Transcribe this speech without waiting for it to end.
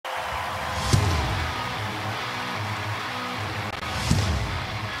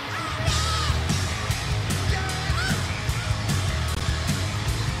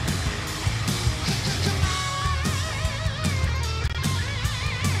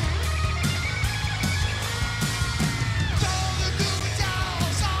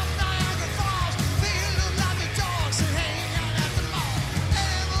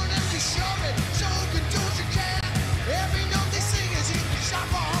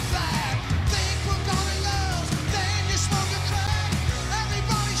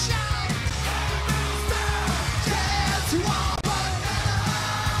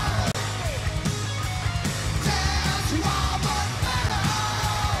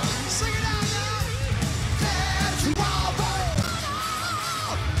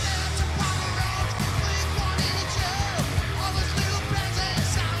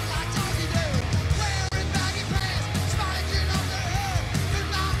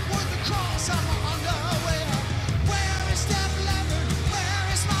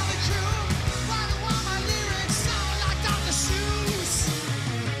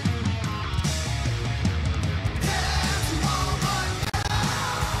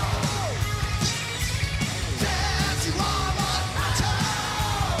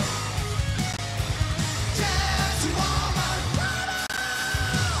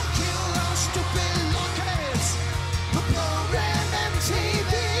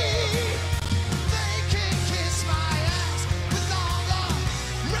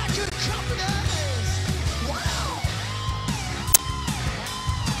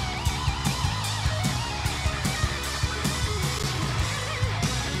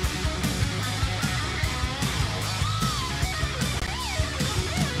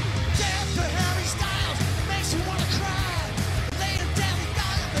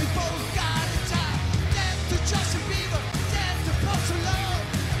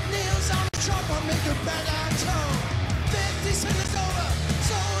I'll make her back on toe. 50 Cent is over,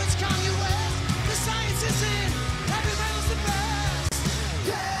 so it's Kanye West. The science is in, heavy metal's the best.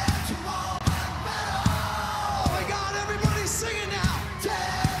 Dare to all but metal. Oh my God, everybody's singing now. Dare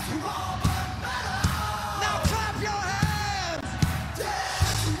to all but metal. Now clap your hands.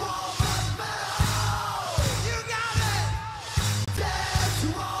 Dare to all but metal. You got it. Dare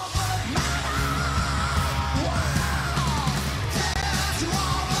to all but metal. Wow. Dare to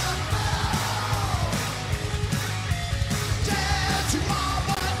all but metal. Dare to all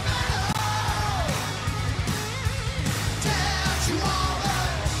but metal. Dare to all but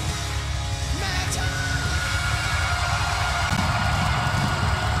metal.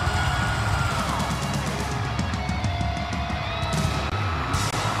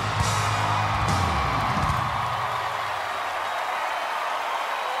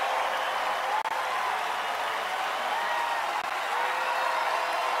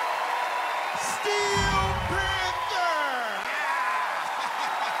 Steel Panther!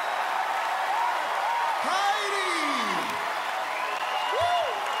 Heidi!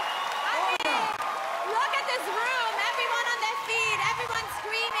 Look at this room. Everyone on their feet. Everyone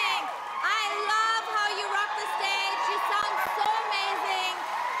screaming. I love how you rock the stage. You sound so amazing.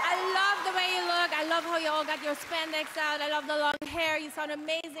 I love the way you look. I love how you all got your spandex out. I love the long hair. You sound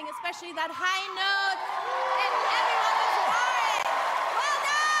amazing, especially that high note. And everyone was roaring. Well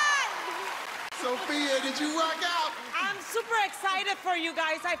done! Sophia, did you rock out? I'm super excited for you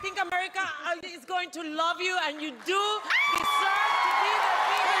guys. I think America is going to love you, and you do deserve to be the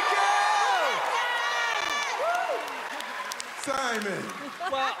winner. Simon.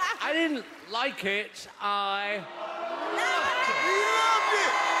 Well, I didn't like it. I He loved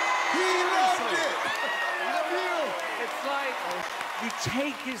it. He loved it. It's like you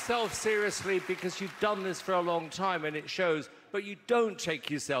take yourself seriously because you've done this for a long time and it shows, but you don't take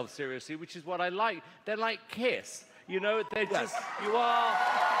yourself seriously, which is what I like. They're like Kiss, you know? They're just, you are.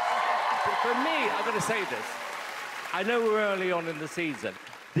 For me, I'm going to say this. I know we're early on in the season.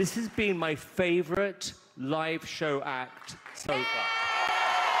 This has been my favorite live show act so far.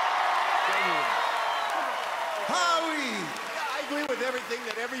 Genuinely. Howie. I agree with everything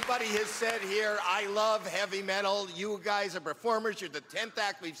that everybody has said here. I love heavy metal. You guys are performers. You're the 10th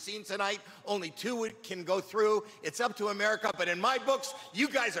act we've seen tonight. Only 2 can go through. It's up to America, but in my books, you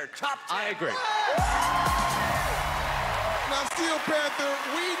guys are top 10. I agree. Now, Steel Panther,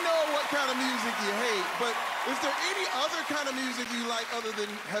 we know what kind of music you hate, but is there any other kind of music you like other than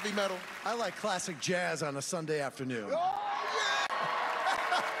heavy metal? I like classic jazz on a Sunday afternoon. Oh,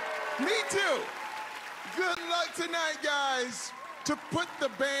 yeah! Me too. Good luck tonight, guys. To put the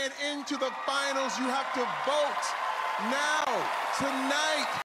band into the finals, you have to vote now, tonight.